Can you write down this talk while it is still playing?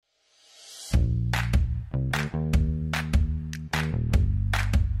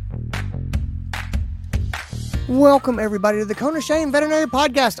Welcome, everybody, to the Cone of Shame Veterinary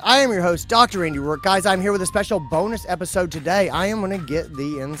Podcast. I am your host, Dr. Andy Rourke. Guys, I'm here with a special bonus episode today. I am going to get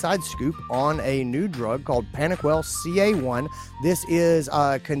the inside scoop on a new drug called PANOQUELL CA1. This is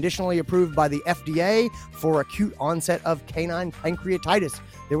conditionally approved by the FDA for acute onset of canine pancreatitis.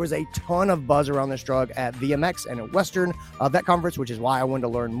 There was a ton of buzz around this drug at VMX and at Western Vet Conference, which is why I wanted to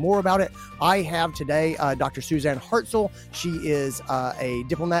learn more about it. I have today Dr. Suzanne Hartzell. She is a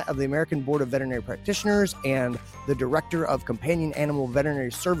diplomat of the American Board of Veterinary Practitioners and the Director of Companion Animal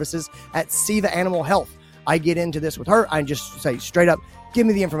Veterinary Services at CA1 Animal Health. I get into this with her. I just say straight up, give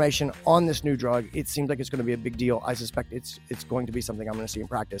me the information on this new drug. It seems like it's going to be a big deal. I suspect it's going to be something I'm going to see in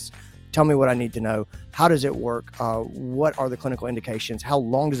practice. Tell me what I need to know. How does it work? What are the clinical indications? How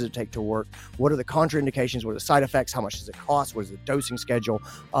long does it take to work? What are the contraindications? What are the side effects? How much does it cost? What is the dosing schedule?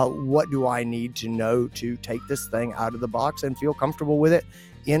 What do I need to know to take this thing out of the box and feel comfortable with it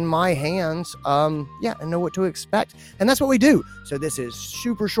in my hands, and know what to expect? And that's what we do. So this is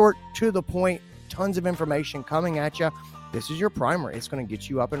super short, to the point, tons of information coming at you. This is your primer. It's going to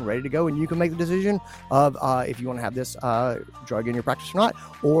get you up and ready to go, and you can make the decision of if you want to have this drug in your practice or not,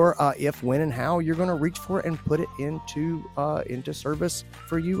 or if, when, and how you're going to reach for it and put it into service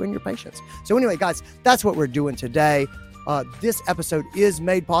for you and your patients. So anyway, guys, that's what we're doing today. This episode is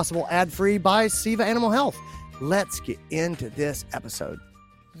made possible ad-free by CA1 Animal Health. Let's get into this episode.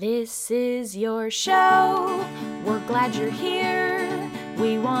 This is your show. We're glad you're here.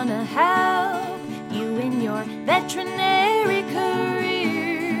 We want to help you in your veterinary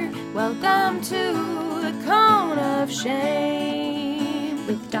career. Welcome to the Cone of Shame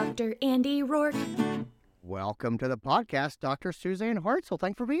with Dr. Andy Rourke. Welcome to the podcast, Dr. Suzanne Hartzell.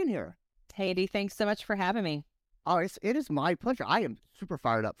 Thanks for being here. Hey, Eddie, thanks so much for having me. Oh, it is my pleasure. I am super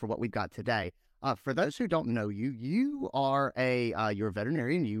fired up for what we've got today. For those who don't know you, you are you're a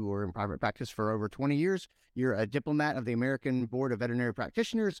veterinarian. You were in private practice for over 20 years. You're a diplomat of the American Board of Veterinary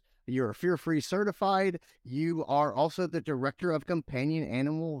Practitioners. You're fear-free certified. You are also the Director of Companion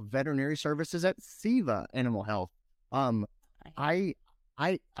Animal Veterinary Services at CA1 Animal Health.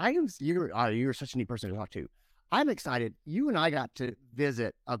 You're such a neat person to talk to. I'm excited. You and I got to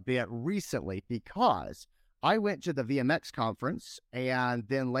visit a bit recently because I went to the VMX conference and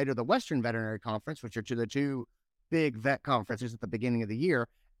then later the Western Veterinary Conference, which are the two big vet conferences at the beginning of the year.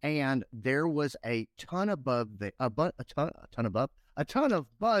 And there was a ton of buzz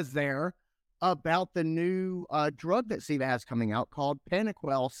there about the new drug that CA1 has coming out called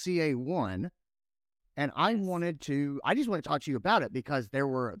PANOQUELL CA1. And I just wanted to talk to you about it because there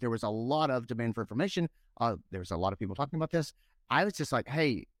was a lot of demand for information. There was a lot of people talking about this. I was just like,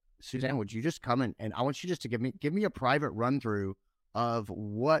 hey, Suzanne, would you just come and I want you just to give me a private run through of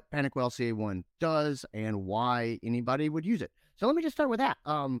what PANOQUELL CA1 does and why anybody would use it. So let me just start with that.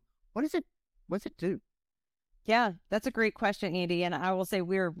 What does it do? Yeah, that's a great question, Andy. And I will say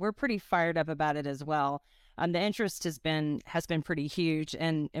we're pretty fired up about it as well. The interest has been pretty huge,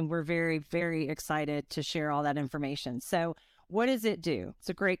 and we're very, very excited to share all that information. So what does it do? It's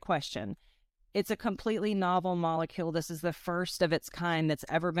a great question. It's a completely novel molecule. This is the first of its kind that's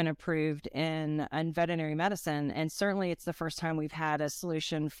ever been approved in veterinary medicine. And certainly it's the first time we've had a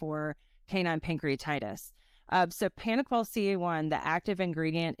solution for canine pancreatitis. So PANOQUELL CA1, the active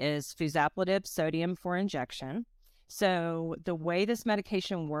ingredient is fusaplidib sodium for injection. So the way this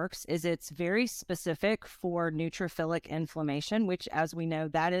medication works is it's very specific for neutrophilic inflammation, which, as we know,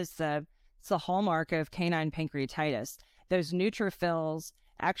 that is the hallmark of canine pancreatitis. Those neutrophils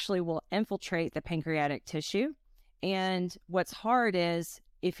actually will infiltrate the pancreatic tissue. And what's hard is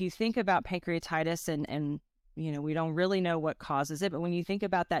if you think about pancreatitis and we don't really know what causes it, but when you think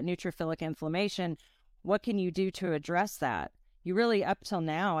about that neutrophilic inflammation, what can you do to address that? You really, up till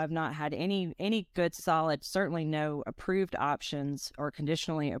now, have not had any good, solid, certainly no approved options or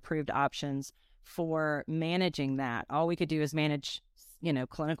conditionally approved options for managing that. All we could do is manage,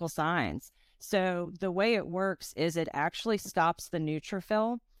 clinical signs. So the way it works is it actually stops the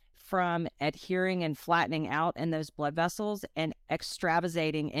neutrophil from adhering and flattening out in those blood vessels and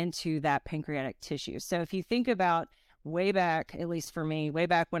extravasating into that pancreatic tissue. So if you think about way back, at least for me, way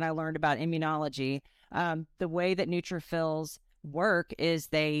back when I learned about immunology, the way that neutrophils work is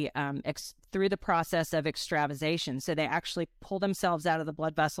they, through the process of extravasation, so they actually pull themselves out of the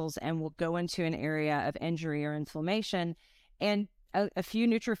blood vessels and will go into an area of injury or inflammation. And a few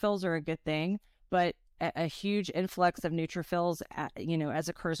neutrophils are a good thing, but a huge influx of neutrophils, as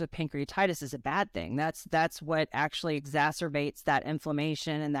occurs with pancreatitis, is a bad thing. That's what actually exacerbates that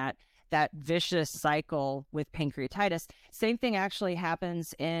inflammation and that that vicious cycle with pancreatitis. Same thing actually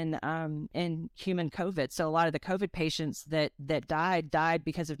happens in human COVID. So a lot of the COVID patients that died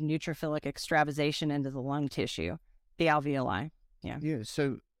because of neutrophilic extravasation into the lung tissue, the alveoli. Yeah.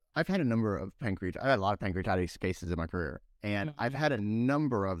 So I've had a number of I had a lot of pancreatitis cases in my career, and I've had a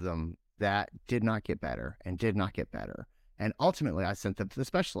number of them that did not get better and did not get better. And ultimately, I sent them to the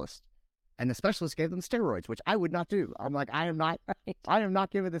specialist, and the specialist gave them steroids, which I would not do. I'm like, I am not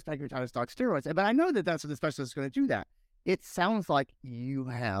giving this pancreatitis dog steroids. But I know that that's what the specialist is going to do that. It sounds like you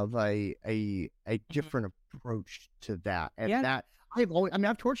have a different approach to that. And that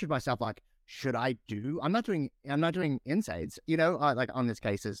I've tortured myself. Like, should I do? I'm not doing NSAIDs, like on these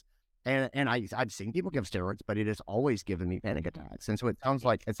cases. And I've seen people give steroids, but it has always given me panic attacks. And so it sounds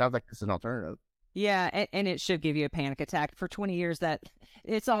like this is an alternative. Yeah, and it should give you a panic attack. For 20 years, that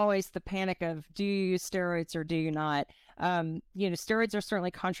it's always the panic of, do you use steroids or do you not? Steroids are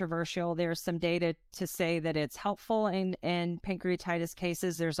certainly controversial. There's some data to say that it's helpful in pancreatitis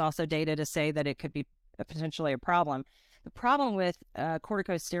cases. There's also data to say that it could be potentially a problem. The problem with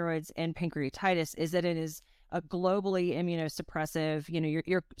corticosteroids and pancreatitis is that it is a globally immunosuppressive.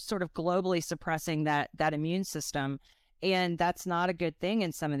 You're sort of globally suppressing that immune system. And that's not a good thing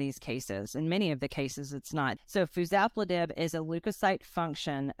in some of these cases. In many of the cases, it's not. So fuzapladib is a leukocyte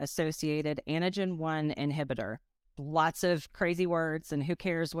function associated antigen 1 inhibitor. Lots of crazy words, and who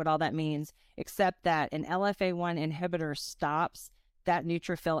cares what all that means, except that an LFA1 inhibitor stops that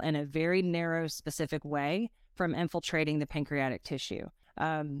neutrophil in a very narrow, specific way from infiltrating the pancreatic tissue.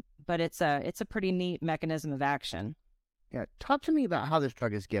 But it's a pretty neat mechanism of action. Yeah, talk to me about how this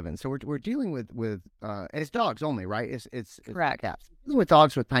drug is given. So we're dealing with and it's dogs only, right? It's correct. Cats. Dealing with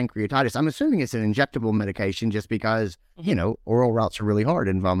dogs with pancreatitis. I'm assuming it's an injectable medication, just because oral routes are really hard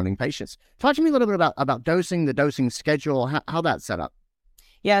in vomiting patients. Talk to me a little bit about dosing, the dosing schedule, how that's set up.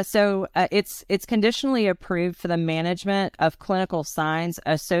 Yeah, so it's conditionally approved for the management of clinical signs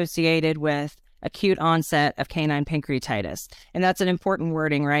associated with acute onset of canine pancreatitis, and that's an important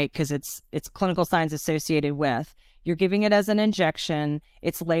wording, right? Because it's clinical signs associated with. You're giving it as an injection.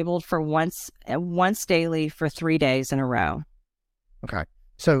 It's labeled for once daily for 3 days in a row. Okay.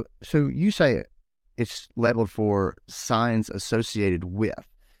 So you say it's labeled for signs associated with.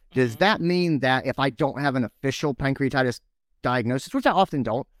 Does that mean that if I don't have an official pancreatitis diagnosis, which I often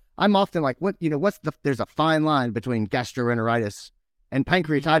don't, I'm often like, there's a fine line between gastroenteritis and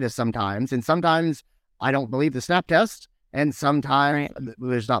pancreatitis sometimes. And sometimes I don't believe the SNAP test. And sometimes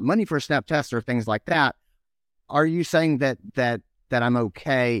there's not money for a SNAP test or things like that. Are you saying that I'm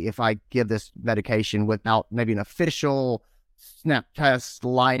okay if I give this medication without maybe an official SNAP test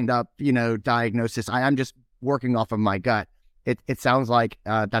lined up, diagnosis? I'm just working off of my gut. It sounds like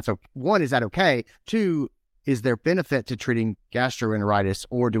that's one, is that okay? Two, is there benefit to treating gastroenteritis,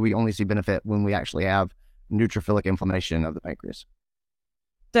 or do we only see benefit when we actually have neutrophilic inflammation of the pancreas?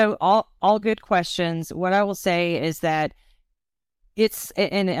 So all good questions. What I will say is that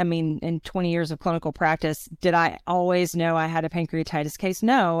in 20 years of clinical practice, did I always know I had a pancreatitis case?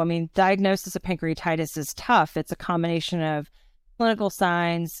 No. Diagnosis of pancreatitis is tough. It's a combination of clinical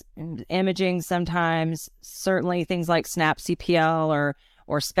signs, imaging sometimes, certainly things like SNAP CPL or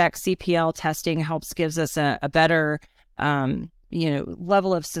SPEC CPL testing gives us a better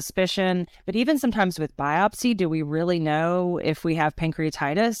level of suspicion. But even sometimes with biopsy, do we really know if we have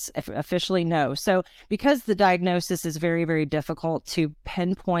pancreatitis? Officially, no. So because the diagnosis is very, very difficult to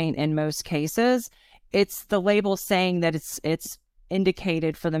pinpoint in most cases, it's the label saying that it's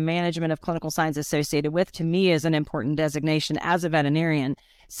indicated for the management of clinical signs associated with, to me, is an important designation as a veterinarian.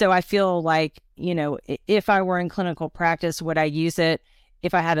 So I feel like, if I were in clinical practice, would I use it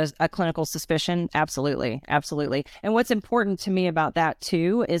if I had a clinical suspicion? Absolutely. Absolutely. And what's important to me about that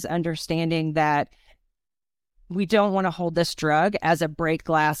too is understanding that we don't want to hold this drug as a break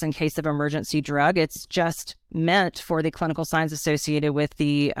glass in case of emergency drug. It's just meant for the clinical signs associated with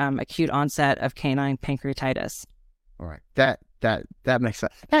the acute onset of canine pancreatitis. All right. That makes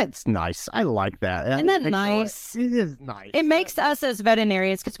sense. That's nice. I like that. Isn't that nice? It is nice. It makes us as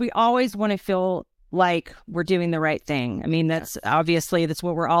veterinarians, because we always want to feel like we're doing the right thing. That's obviously that's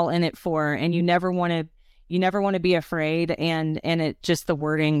what we're all in it for. And you never want to be afraid. And it just, the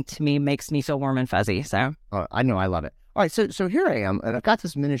wording to me makes me feel warm and fuzzy. So I know, I love it. All right. So here I am, and I've got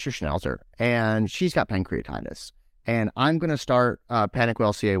this miniature schnauzer, and she's got pancreatitis, and I'm going to start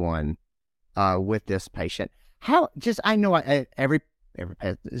PANOQUELL CA1 with this patient. I know every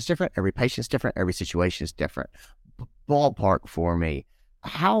pet is different. Every patient's different. Every situation is different. Ballpark for me.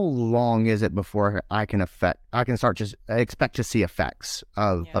 How long is it before I can start just expect to see effects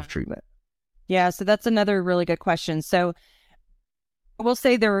of treatment? Yeah, so that's another really good question. So will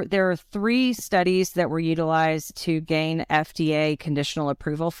say there are 3 studies that were utilized to gain FDA conditional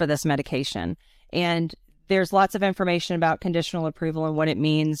approval for this medication. And there's lots of information about conditional approval and what it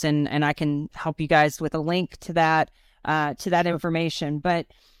means, and I can help you guys with a link to that information. But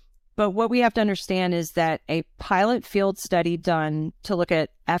what we have to understand is that a pilot field study done to look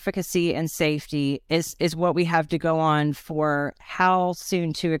at efficacy and safety is what we have to go on for how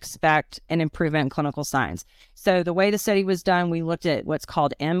soon to expect an improvement in clinical signs. So the way the study was done, we looked at what's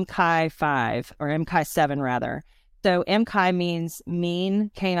called MCI-5 or MCI-7 rather. So MCI means Mean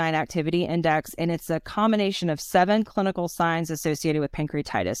Canine Activity Index, and it's a combination of 7 clinical signs associated with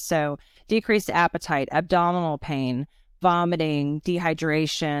pancreatitis. So decreased appetite, abdominal pain, vomiting,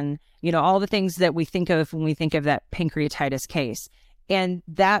 dehydration, all the things that we think of when we think of that pancreatitis case. And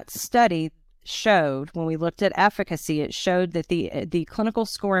that study showed, when we looked at efficacy, it showed that the clinical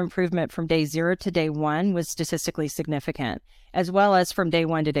score improvement from day 0 to day 1 was statistically significant, as well as from day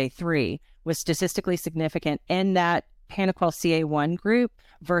 1 to day 3 was statistically significant in that PANOQUELL CA1 group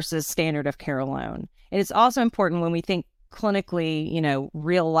versus standard of care alone. And it's also important when we think clinically,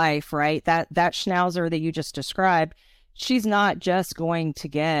 real life, right? That Schnauzer that you just described, she's not just going to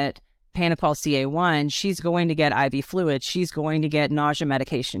get PANOQUELL CA1, she's going to get IV fluids, she's going to get nausea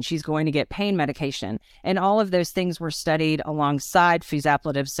medication, she's going to get pain medication. And all of those things were studied alongside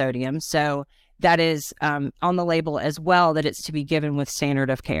fusapletive sodium. So that is on the label as well, that it's to be given with standard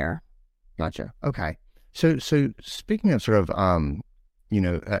of care. Gotcha. Okay. So speaking of sort of,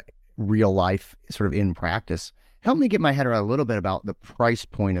 real life sort of in practice, help me get my head around a little bit about the price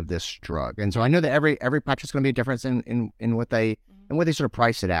point of this drug. And so I know that every practice is going to be a difference in what they sort of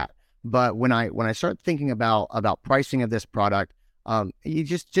price it at. But when I start thinking about pricing of this product, you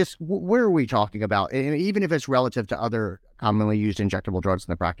just where are we talking about? And even if it's relative to other commonly used injectable drugs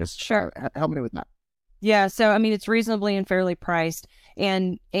in the practice. Sure. Help me with that. Yeah. So, it's reasonably and fairly priced.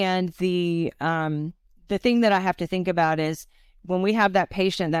 And the thing that I have to think about is when we have that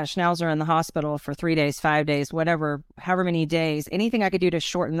patient, that Schnauzer in the hospital for 3 days, 5 days, however many days, anything I could do to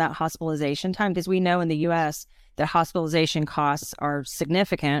shorten that hospitalization time, because we know in the U.S. that hospitalization costs are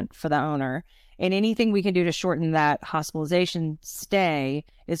significant for the owner. And anything we can do to shorten that hospitalization stay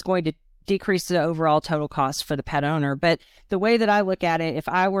is going to decrease the overall total cost for the pet owner. But the way that I look at it, if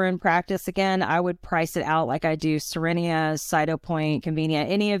I were in practice again, I would price it out like I do Cerenia, Cytopoint, Convenia,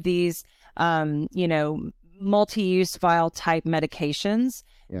 any of these, multi-use vial type medications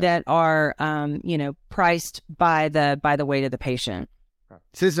that are, priced by the weight of the patient.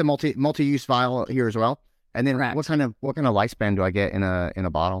 So this is a multi-use vial here as well. And then Correct. what kind of lifespan do I get in a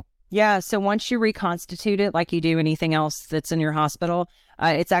bottle? Yeah. So once you reconstitute it, like you do anything else that's in your hospital,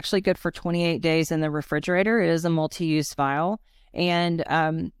 it's actually good for 28 days in the refrigerator. It is a multi-use vial. And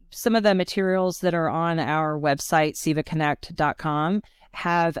some of the materials that are on our website, civaconnect.com,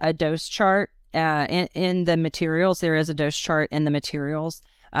 have a dose chart in the materials. There is a dose chart in the materials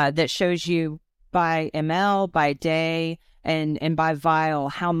that shows you by ml, by day, and by vial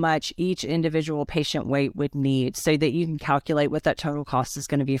how much each individual patient weight would need, so that you can calculate what that total cost is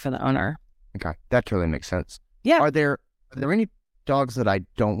going to be for the owner. Okay, that totally makes sense. Yeah. Are there any dogs that I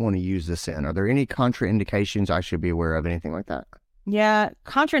don't want to use this in? Are there any contraindications I should be aware of? Anything like that? Yeah,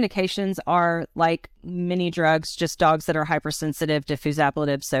 contraindications are like many drugs, just dogs that are hypersensitive to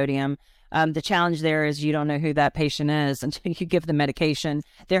fusapletive sodium. The challenge there is you don't know who that patient is until you give the medication.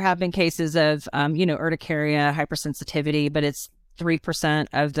 There have been cases of, urticaria, hypersensitivity, but it's 3%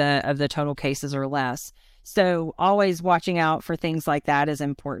 of the total cases or less. So always watching out for things like that is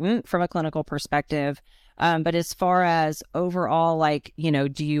important from a clinical perspective. But as far as overall,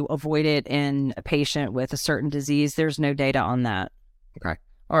 do you avoid it in a patient with a certain disease? There's no data on that. Okay.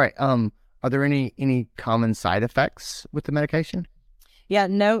 All right. Are there any common side effects with the medication? Yeah,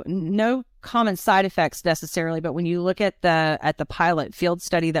 no common side effects necessarily, but when you look at the pilot field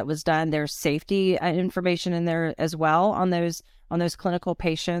study that was done, there's safety information in there as well on those clinical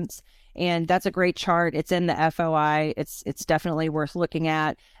patients, and that's a great chart. It's in the FOI. It's definitely worth looking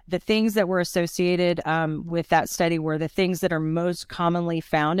at. The things that were associated with that study were the things that are most commonly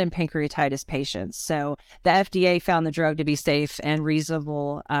found in pancreatitis patients. So the FDA found the drug to be safe and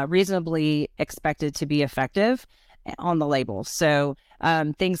reasonably expected to be effective on the label. So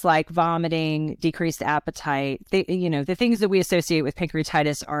things like vomiting, decreased appetite, the things that we associate with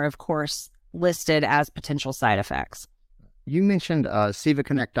pancreatitis are, of course, listed as potential side effects. You mentioned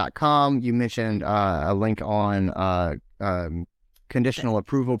civaconnect.com. You mentioned a link on conditional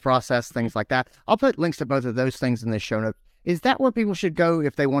approval process, things like that. I'll put links to both of those things in the show notes. Is that where people should go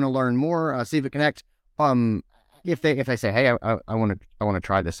if they want to learn more? CivaConnect, if they say, hey, I want to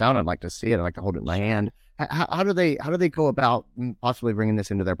try this out, I'd like to see it, I'd like to hold it in my hand. How do they go about possibly bringing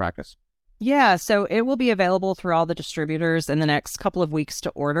this into their practice? Yeah, so it will be available through all the distributors in the next couple of weeks to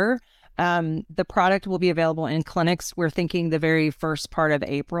order. The product will be available in clinics. We're thinking the very first part of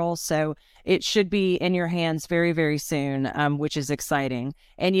April. So it should be in your hands very, very soon, which is exciting.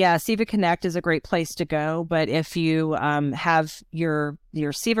 And yeah, Seva Connect is a great place to go. But if you have your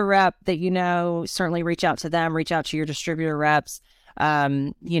Seva rep that certainly reach out to them, reach out to your distributor reps.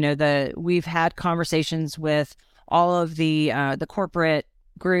 We've had conversations with all of the corporate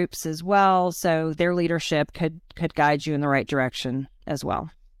groups as well. So their leadership could guide you in the right direction as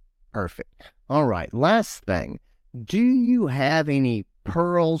well. Perfect. All right. Last thing. Do you have any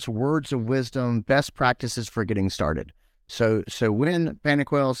pearls, words of wisdom, best practices for getting started? So when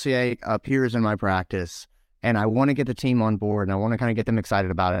PANOQUELL CA appears in my practice and I want to get the team on board and I want to kind of get them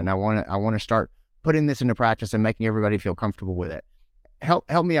excited about it and I want to start putting this into practice and making everybody feel comfortable with it. Help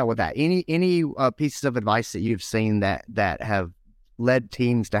me out with that. Any pieces of advice that you've seen that have led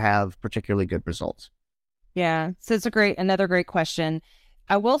teams to have particularly good results? Yeah. So it's another great question.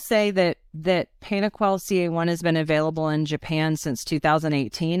 I will say that PANOQUELL CA1 has been available in Japan since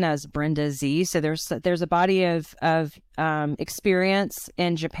 2018 as Brenda Z. So there's a body of experience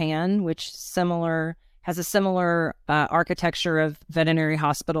in Japan, which has a similar architecture of veterinary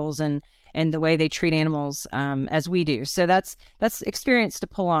hospitals and the way they treat animals as we do. So that's experience to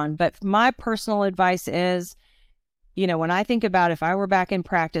pull on. But my personal advice is, when I think about if I were back in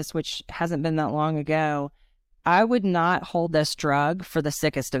practice, which hasn't been that long ago, I would not hold this drug for the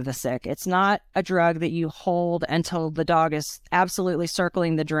sickest of the sick. It's not a drug that you hold until the dog is absolutely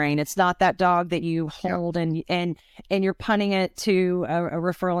circling the drain. It's not that dog that you hold and you're punting it to a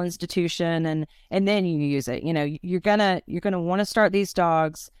referral institution and then you use it. You're gonna want to start these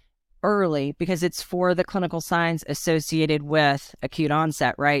dogs early because it's for the clinical signs associated with acute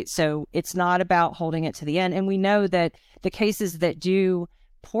onset, right? So it's not about holding it to the end. And we know that the cases that do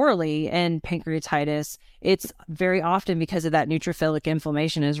poorly in pancreatitis, it's very often because of that neutrophilic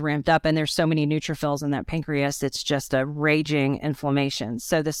inflammation is ramped up and there's so many neutrophils in that pancreas, it's just a raging inflammation.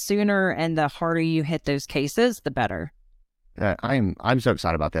 So the sooner and the harder you hit those cases, the better. I'm so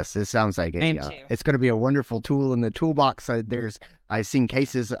excited about this. This sounds like it's going to be a wonderful tool in the toolbox. I've seen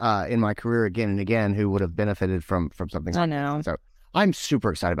cases in my career again and again who would have benefited from something. I know. So I'm super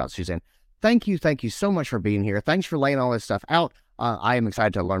excited about Suzanne. Thank you so much for being here. Thanks for laying all this stuff out. I am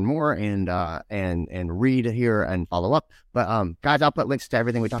excited to learn more and read here and follow up. But guys, I'll put links to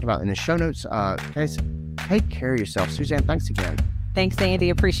everything we talked about in the show notes. Guys, take care of yourself. Suzanne, thanks again. Thanks, Andy.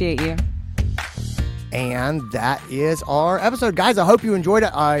 Appreciate you. And that is our episode, guys. I hope you enjoyed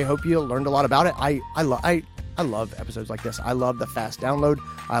it. I hope you learned a lot about it. I love episodes like this. I love the fast download.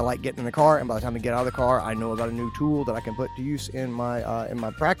 I like getting in the car, and by the time I get out of the car, I know about a new tool that I can put to use in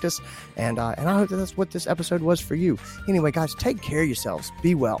my practice. And I hope that's what this episode was for you. Anyway, guys, take care of yourselves.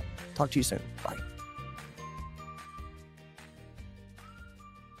 Be well. Talk to you soon. Bye.